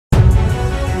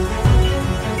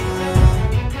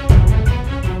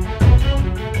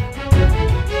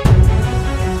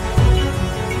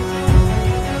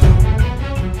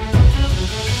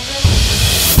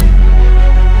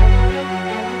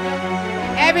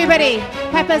Everybody,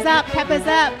 peppers up, peppers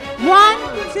up. 1,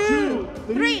 2,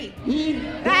 3.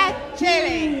 That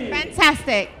chili.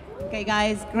 Fantastic. Okay,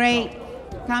 guys, great.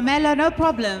 Carmelo, no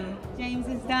problem. James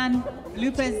is done.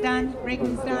 Lupa's done.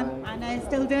 Rick's done. Anna is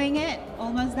still doing it.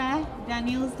 Almost there.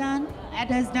 Daniel's done.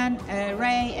 Edda's done.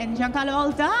 Ray and Giancarlo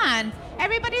all done.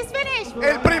 Everybody's finished.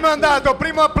 E il primo è andato.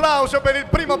 Primo applauso per il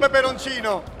primo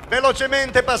peperoncino.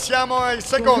 Velocemente passiamo al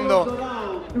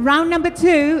secondo. Round number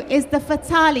 2 is the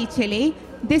Fatali chili.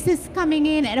 This is coming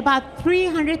in at about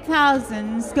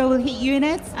 300,000 Scoville heat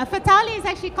units. Fatali is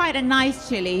actually quite a nice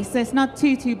chili, so it's not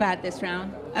too bad this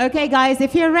round. Okay, guys,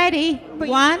 if you're ready,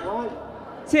 1,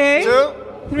 2,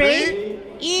 3,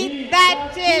 eat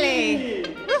that chili.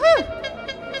 Woohoo!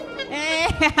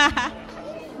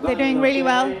 They're doing really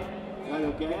well.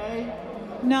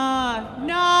 No.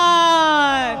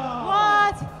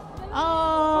 What?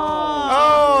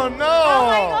 Oh no! Oh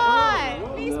my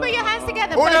God! Please put your hands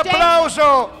together. Un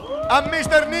applauso a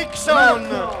Mr. Nixon.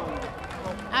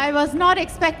 I was not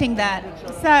expecting that.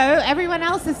 So everyone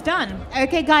else is done.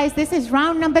 Okay, guys, this is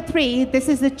round number 3. This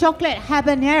is the chocolate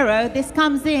habanero. This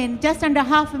comes in just under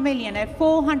 500,000 at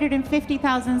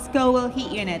 450,000 Scoville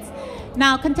heat units.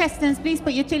 Now, contestants, please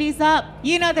put your chilies up.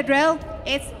 You know the drill.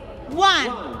 It's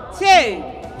 1, 2,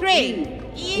 3.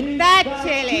 Eat that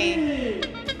chili.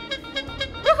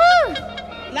 Woohoo!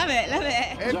 Love it, love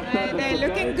it. They're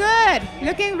looking good.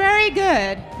 Looking very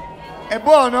good. È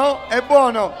buono? È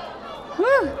buono.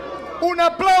 Woo. Un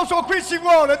applauso qui ci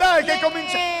vuole, dai, che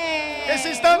comincia. E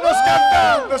si stanno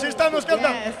scaldando, si stanno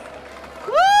scaldando. Yes.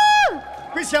 Woo!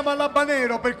 Qui siamo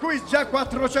all'Habanero, per cui già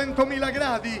 400.000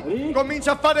 gradi.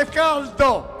 Comincia a fare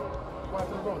caldo.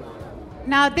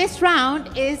 Now this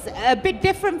round is a bit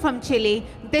different from chili.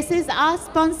 This is our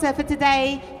sponsor for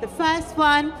today. The first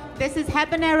one, this is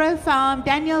Habanero Farm,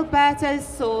 Danniel Berto's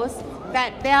sauce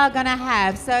that they are gonna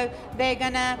have. So they're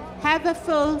gonna have a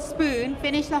full spoon,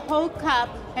 finish the whole cup,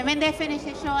 and when they're finished,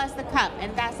 they show us the cup,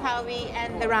 and that's how we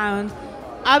end the round.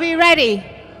 Are we ready?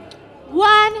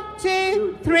 1,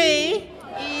 2, 3,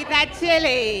 eat that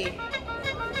chili.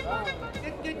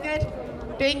 Good.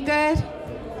 Doing good.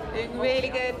 Doing really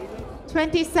good.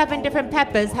 27 different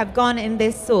peppers have gone in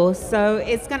this sauce, so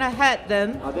it's gonna hurt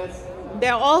them.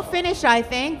 They're all finished, I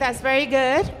think. That's very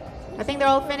good. I think they're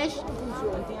all finished.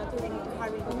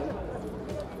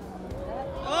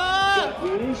 Oh!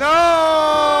 No!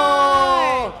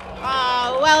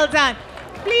 Oh, well done.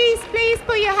 Please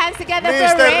put your hands together for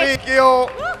Mr. Rick. Ricchio.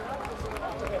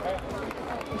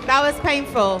 That was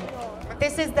painful.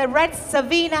 This is the red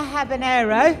Savina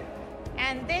habanero,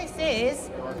 and this is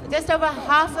just over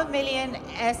 500,000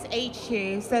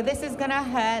 SHU. So this is gonna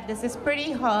hurt. This is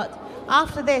pretty hot.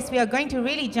 After this, we are going to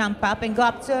really jump up and go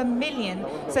up to 1 million.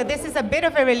 So this is a bit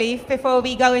of a relief before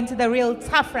we go into the real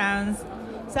tough rounds.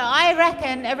 So I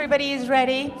reckon everybody is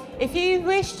ready. If you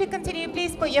wish to continue,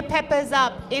 please put your peppers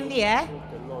up in the air.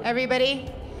 Everybody.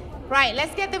 Right,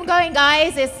 let's get them going,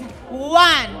 guys. It's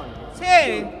 1,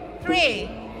 2, 3.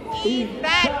 Eat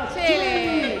that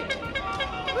chili.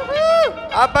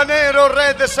 Habanero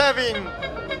Red 7.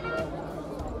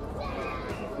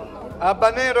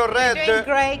 Habanero You're doing Red.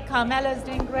 great. Carmelo's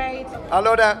doing great.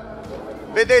 Allora,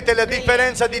 vedete la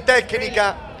differenza di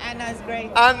tecnica. Anna's great.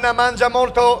 Anna mangia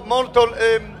molto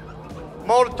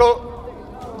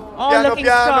piano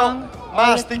piano,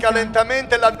 mastica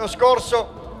lentamente. L'anno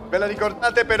scorso, ve la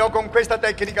ricordate, però con questa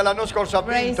tecnica l'anno scorso ha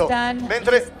vinto.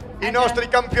 Mentre i nostri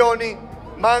campioni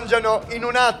mangiano in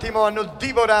un attimo, hanno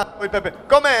divorato i pepe.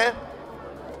 Com'è?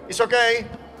 It's okay?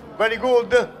 Very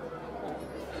good?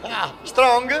 Ah,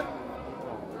 strong?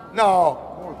 No.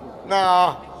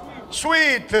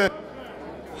 Sweet.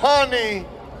 Honey.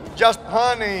 Just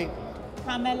honey.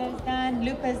 Carmelo's done,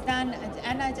 Lupa's done,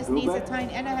 Anna just needs a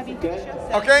tiny. Anna, have you finished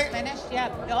yourself? Okay. Finished? Yeah,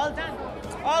 they're all done.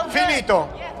 All good. Finito.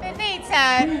 Yeah, finito.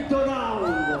 Quinto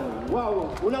round.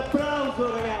 Wow, un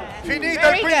applauso ragazzi. Finito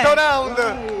il quinto round.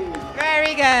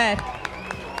 Very good.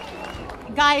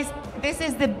 Guys, this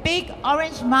is the big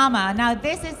orange mama. Now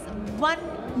this is 1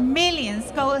 million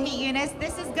Scoville heat units.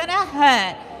 This is gonna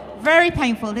hurt. Very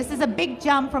painful. This is a big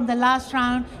jump from the last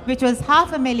round, which was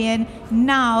 500,000.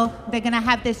 Now they're gonna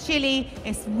have this chili.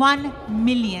 It's 1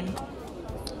 million.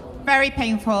 Very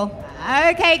painful.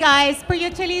 Okay, guys, put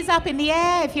your chilies up in the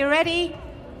air if you're ready.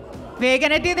 We're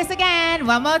gonna do this again.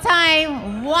 One more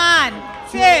time. 1,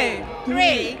 2,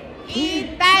 3.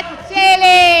 Eat that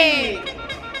chili.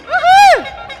 Woohoo!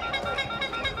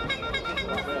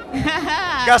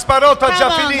 Gasparotto ha già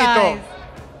Come on, finito. guys.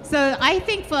 So I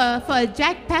think for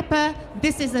Jack Pepper,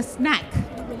 this is a snack.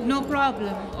 No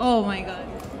problem. Oh my God.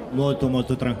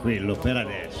 Molto tranquillo per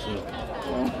adesso.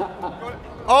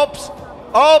 Ops,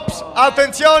 Ops,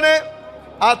 attenzione,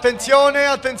 attenzione,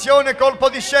 attenzione, colpo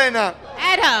di scena.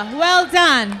 Edda, well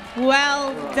done,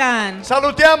 well done.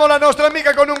 Salutiamo la nostra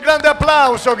amica con un grande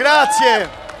applauso, grazie.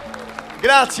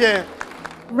 Grazie.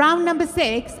 Round number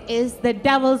 6 is the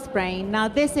Devil's Brain. Now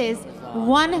this is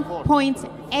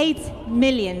 1.8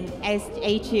 million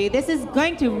SHU. This is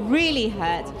going to really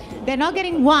hurt. They're not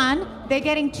getting 1, they're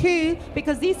getting 2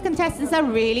 because these contestants are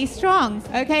really strong.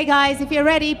 Okay guys, if you're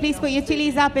ready, please put your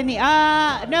chilies up in the...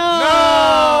 no! No!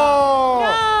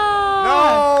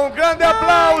 No! No! Grande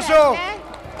applauso!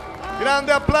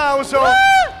 Grande applauso!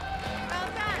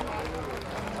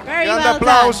 Very Grande well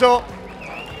applauso! done.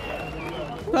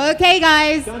 Okay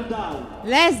guys,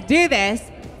 let's do this.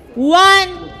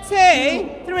 1, 2,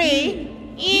 3,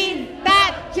 eat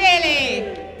that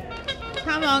chili!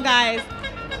 Come on guys,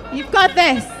 you've got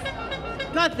this.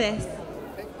 Got this.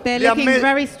 They're looking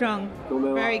very strong.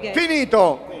 Very good.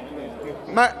 Finito!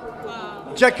 Ma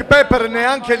Jack Pepper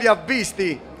neanche li ha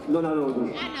visti.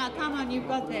 Anna, come on, you've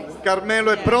got this.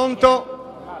 Carmelo è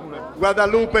pronto,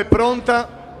 Guadalupe è pronta,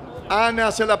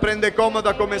 Anna se la prende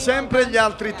comoda come sempre, gli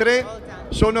altri 3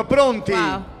 sono pronti.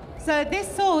 Wow. So this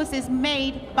sauce is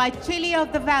made by Chilli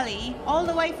of the Valley, all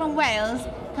the way from Wales,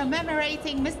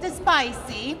 commemorating Mr.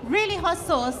 Spicy. Really hot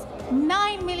sauce,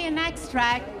 9 million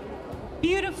extract,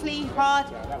 beautifully hot.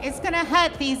 It's gonna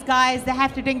hurt these guys. They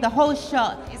have to drink the whole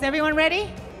shot. Is everyone ready?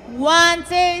 1,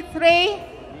 2, 3.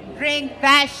 Drink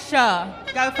that shot.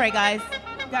 Go for it, guys.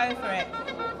 Go for it.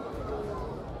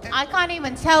 I can't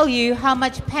even tell you how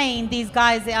much pain these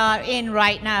guys are in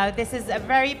right now. This is a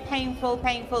very painful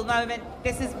moment.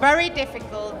 This is very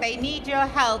difficult. They need your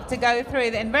help to go through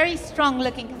it, and very strong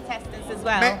looking contestants as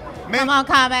well. Come on,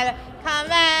 Carmelo.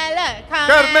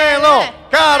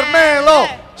 Carmelo!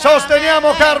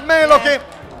 Sosteniamo Carmelo che...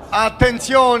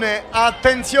 Attenzione,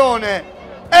 attenzione!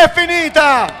 È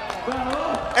finita!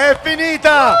 È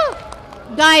finita!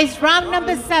 Guys, round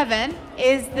number 7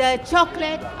 is the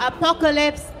Chocolate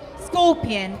Apocalypse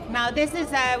Scorpion. Now this is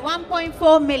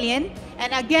 1.4 million,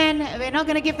 and again, we're not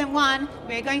going to give them 1,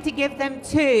 we're going to give them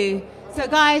 2. So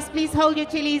guys, please hold your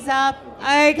chilies up.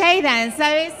 Okay then, so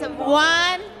it's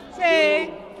 1,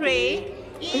 2, 3,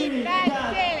 eat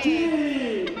that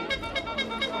chili.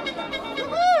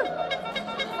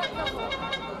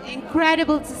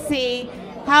 Incredible to see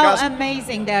how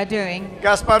amazing they're doing.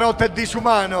 Gasparotto è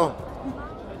disumano.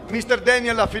 Mr.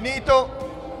 Danniel ha finito,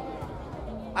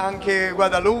 anche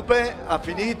Guadalupe ha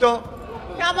finito.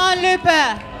 Come on,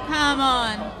 Lupe, come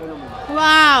on.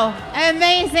 Wow,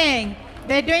 amazing.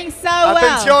 They're doing so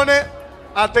attenzione,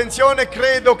 attenzione,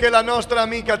 credo che la nostra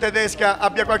amica tedesca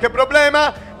abbia qualche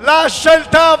problema. Lascia il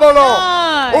tavolo.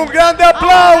 No. Un grande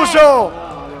applauso.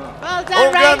 Well done,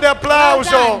 un grande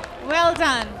applauso. Well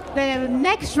done. The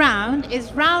next round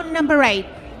is round number 8.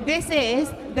 This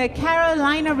is the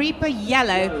Carolina Reaper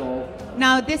Yellow.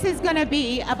 Now this is going to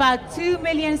be about 2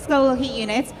 million Scoville heat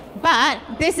units, but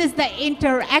this is the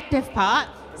interactive part.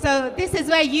 So this is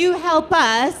where you help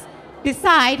us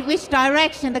decide which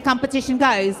direction the competition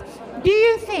goes. Do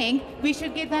you think we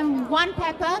should give them 1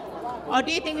 pepper, or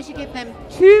do you think we should give them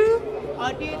 2,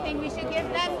 or do you think we should give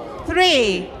them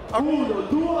 3? 1,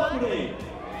 2, 3.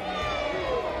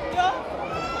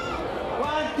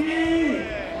 Quanti?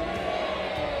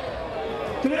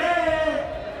 3.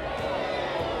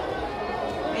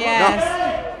 Yes.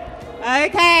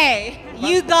 Okay.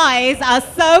 You guys are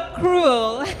so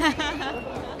cruel.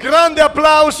 Grande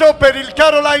applauso per il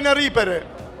Carolina Reaper.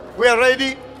 We are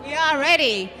ready? We are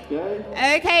ready.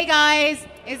 Okay, guys.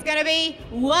 It's going to be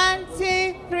 1,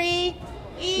 2, 3.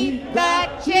 Eat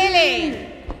that chili.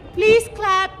 Please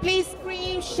clap, please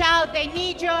scream, shout. They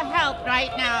need your help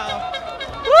right now.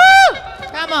 Woo!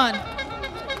 Come on.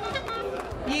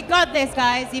 You got this,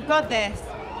 guys. You got this.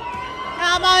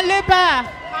 Come on, Lupa.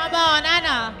 Come on,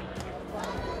 Anna.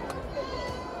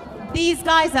 These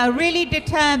guys are really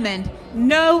determined.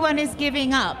 No one is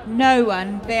giving up. No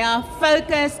one. They are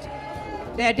focused.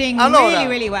 They're doing really,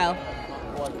 really well.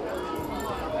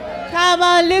 Come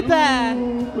on, Lupa.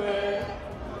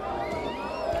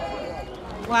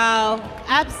 Wow,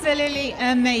 absolutely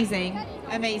amazing,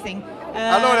 amazing.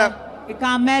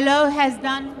 Carmelo has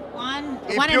done one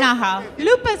and a half.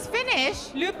 Lupa's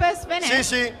finished. Sì,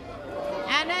 sì.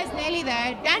 Anna is nearly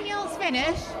there. Daniel's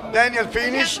finished. Daniel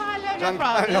finish.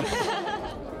 Giancarlo, no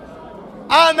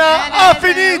Anna ha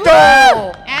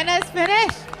finito! Anna's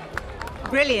finished.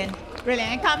 Brilliant,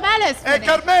 brilliant. And Carmelo's finished. E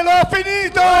Carmelo ha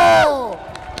finito!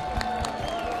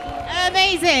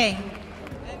 Amazing.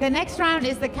 The next round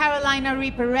is the Carolina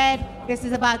Reaper Red. This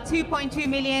is about 2.2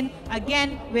 million.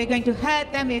 Again, we're going to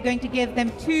hurt them. We're going to give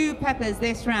them 2 peppers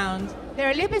this round. they're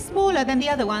a little bit smaller than the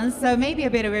other ones, so maybe a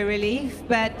bit of a relief,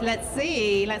 but let's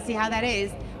see how that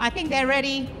is. I think they're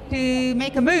ready to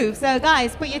make a move. So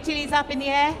guys, put your chilies up in the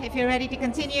air if you're ready to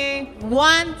continue.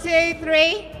 1, 2,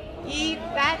 3, eat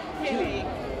that chili.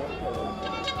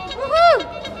 Woohoo!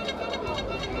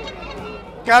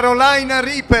 Carolina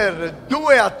Reaper, 2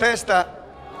 a testa.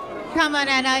 Come on,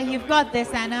 Anna, you've got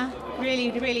this, Anna. Really,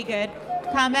 really good.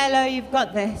 Carmelo, you've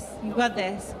got this. You've got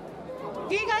this.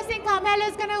 Do you guys think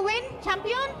Carmelo's gonna win,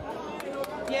 champion?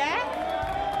 Yeah?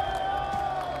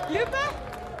 Lupa?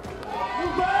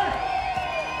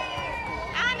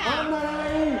 Anna?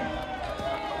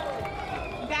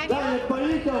 Danniel?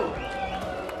 Palito.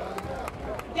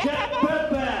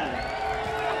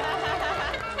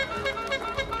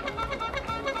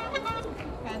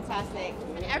 Fantastic.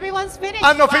 Everyone's finished.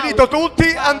 Hanno finito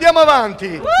tutti, andiamo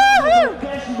avanti.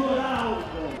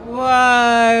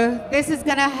 Whoa, this is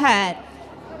gonna hurt.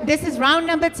 This is round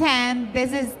number 10.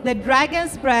 This is the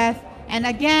Dragon's Breath. And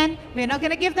again, we're not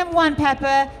gonna give them 1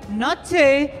 pepper, not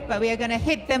 2, but we are gonna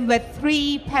hit them with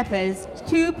 3 peppers.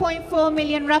 2.4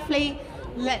 million roughly.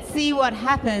 Let's see what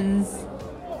happens.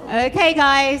 Okay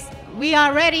guys, we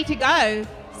are ready to go.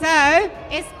 So,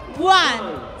 it's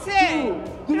 1, 2,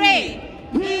 3.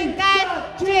 Eat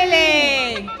that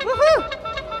chili! Woohoo!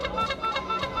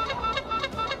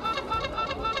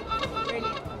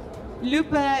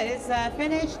 Lupa is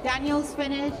finished, Daniel's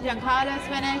finished, Giancarlo's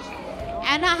finished.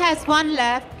 Anna has 1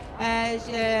 left,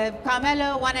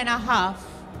 Carmelo 1.5,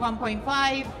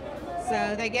 1.5.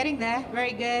 So they're getting there,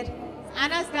 very good.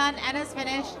 Anna's done, Anna's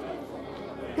finished.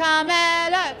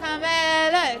 Carmelo,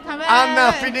 Carmelo, Carmelo. Anna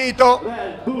ha finito.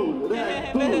 Red Bull,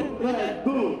 Red Bull, Red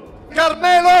Bull.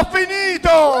 Carmelo ha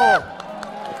finito!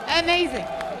 Amazing.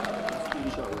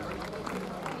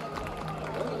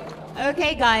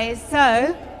 Okay guys,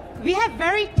 so we have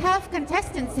very tough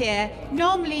contestants here.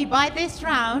 Normally by this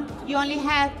round, you only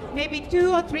have maybe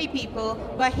 2 or 3 people,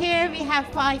 but here we have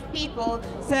 5 people.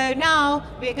 So now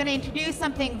we're gonna introduce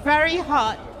something very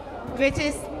hot, which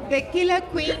is the Killer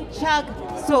Queen Chug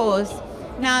sauce.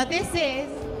 Now this is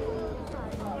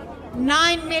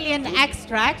 9 million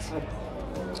extract.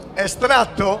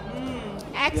 Estratto?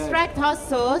 Extract hot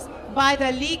sauce by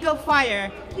the League of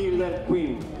Fire. Killer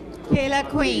Queen. Killer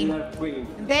Queen. Killer Queen.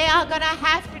 They are gonna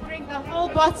have to drink the whole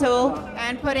bottle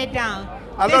and put it down.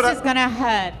 Allora, this is gonna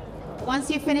hurt. Once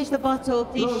you finish the bottle,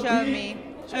 please show me.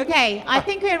 Okay, I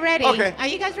think we're ready. Okay. Are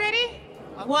you guys ready?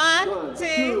 1,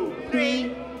 2,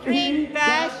 3, drink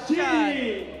that shot.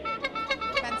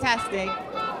 Fantastic.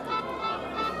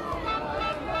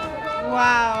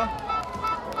 Wow.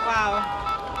 Wow.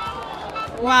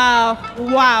 Wow.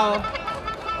 Wow.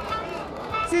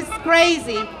 This is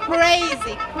crazy,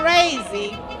 crazy,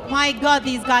 crazy. My God,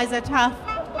 these guys are tough.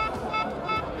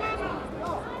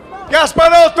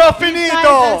 Gasparotto ha These guys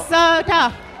finito! are so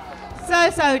tough.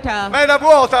 So tough. Mela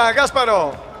vuota,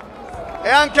 Gasparò. E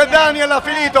anche Danniel ha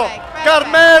finito. Perfect.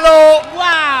 Carmelo!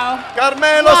 Wow.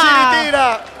 Carmelo si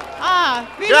ritira.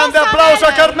 We Grande lost applauso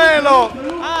a Carmelo.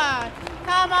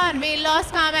 Come on, we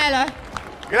lost Carmelo.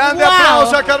 Grande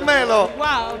applauso a Carmelo.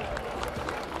 Wow.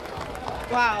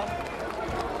 Wow.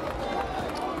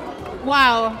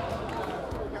 Wow.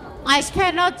 I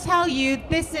cannot tell you,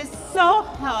 this is so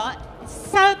hot,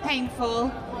 so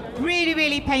painful, really,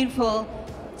 really painful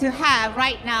to have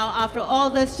right now after all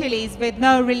those chilies with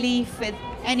no relief, with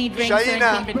any drinks or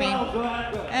anything between.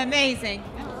 Amazing.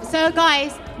 So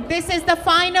guys, this is the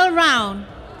final round.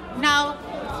 Now,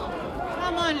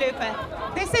 come on Lupa.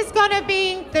 This is gonna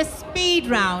be the speed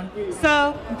round.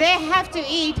 So they have to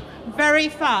eat very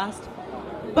fast.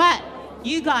 But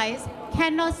you guys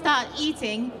cannot start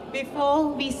eating before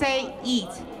we say eat,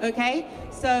 okay?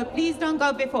 So please don't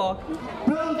go before.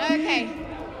 Okay.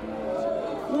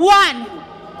 1,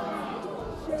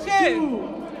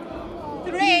 2,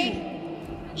 3,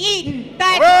 eat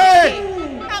that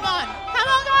chili. Come on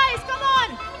guys, come on,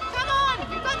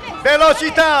 you got this.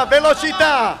 Velocità,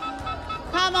 velocità.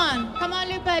 Come on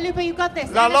Lupa, you got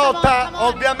this. La lotta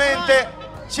ovviamente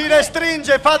si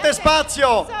restringe, fate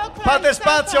spazio,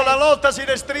 la lotta si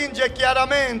restringe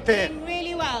chiaramente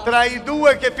tra i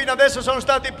 2 che fino adesso sono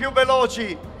stati più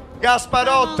veloci,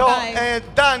 Gasparotto e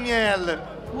Danniel.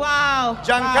 Wow.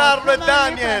 Giancarlo e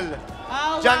Danniel.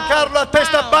 Giancarlo a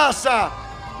testa bassa.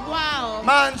 Wow.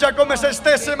 Mangia come se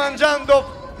stesse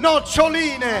mangiando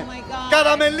noccioline,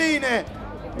 caramelline.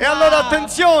 E allora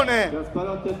attenzione,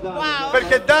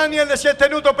 perché Danniel si è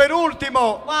tenuto per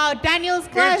ultimo.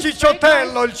 Il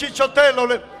cicciottello,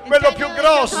 quello più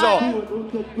grosso.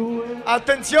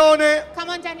 Attenzione,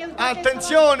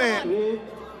 attenzione.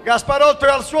 Gasparotto è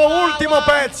al suo ultimo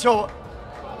pezzo.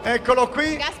 Eccolo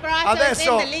qui. Gasparotto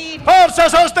Adesso, is in the lead. forza,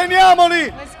 sosteniamoli.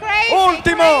 It's crazy,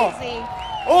 Ultimo. crazy.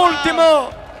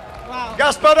 Ultimo. Wow.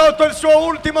 Gasparotto il suo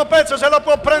ultimo pezzo, se la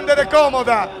può prendere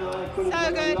comoda. So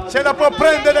good. Se la può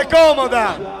prendere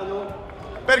comoda.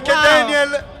 Perché Wow.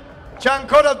 Danniel c'ha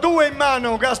ancora 2 in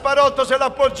mano. Gasparotto se la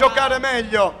può giocare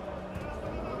meglio.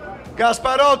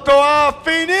 Gasparotto ha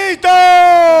finito.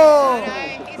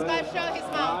 He's got to show his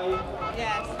mouth.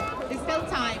 Yes. There's still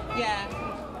time. Yeah.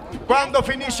 Quando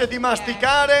finisce di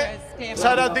masticare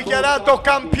sarà dichiarato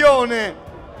campione.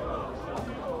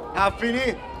 Ha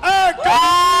finito. Ecco!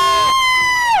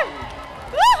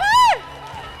 Woohoo!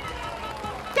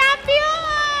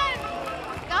 Champion!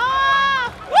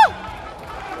 Oh! Woo!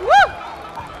 Woo!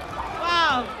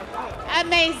 Wow!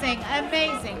 Amazing,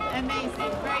 amazing,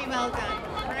 amazing. Very well done.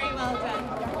 Very well done.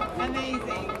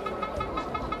 Amazing.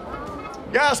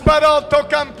 Gasparotto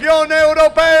campione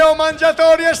europeo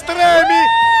mangiatori estremi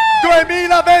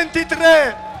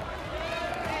 2023.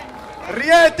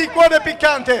 Rieti cuore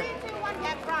piccante.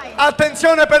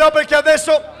 Attenzione però perché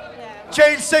adesso c'è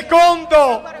il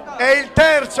secondo e il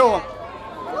terzo.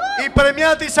 I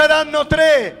premiati saranno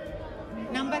 3.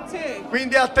 Number 2.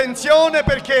 Quindi attenzione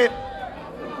perché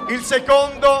il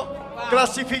secondo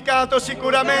classificato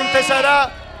sicuramente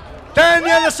sarà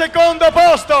Danniel al secondo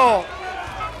posto.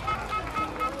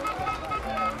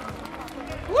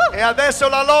 E adesso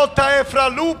la lotta è fra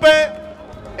Lupe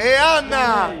e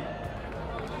Anna.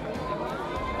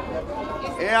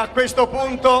 E a questo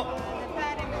punto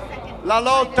la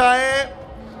lotta è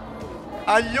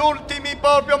agli ultimi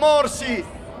proprio morsi.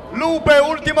 Lupe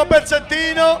ultimo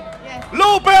pezzettino.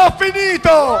 Lupe ha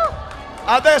finito.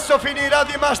 Adesso finirà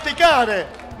di masticare,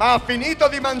 ma ha finito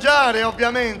di mangiare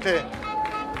ovviamente.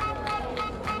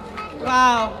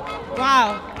 Wow,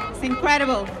 wow, it's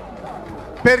incredible.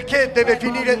 Perché deve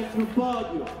finire?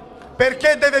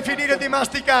 Perché deve finire di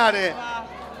masticare?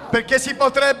 Perché si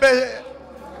potrebbe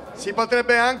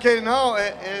anche, no?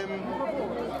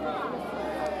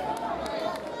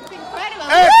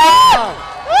 Eccola!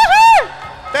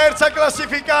 Terza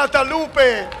classificata,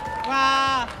 Lupe.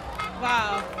 Wow,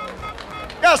 wow.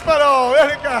 Gasparotto,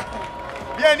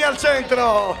 vieni al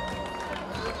centro.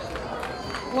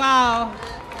 Wow.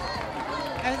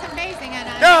 That was amazing,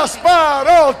 Anna.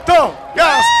 Gasparotto!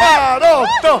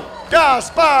 Gasparotto!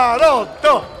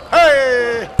 Gasparotto!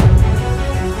 Hey!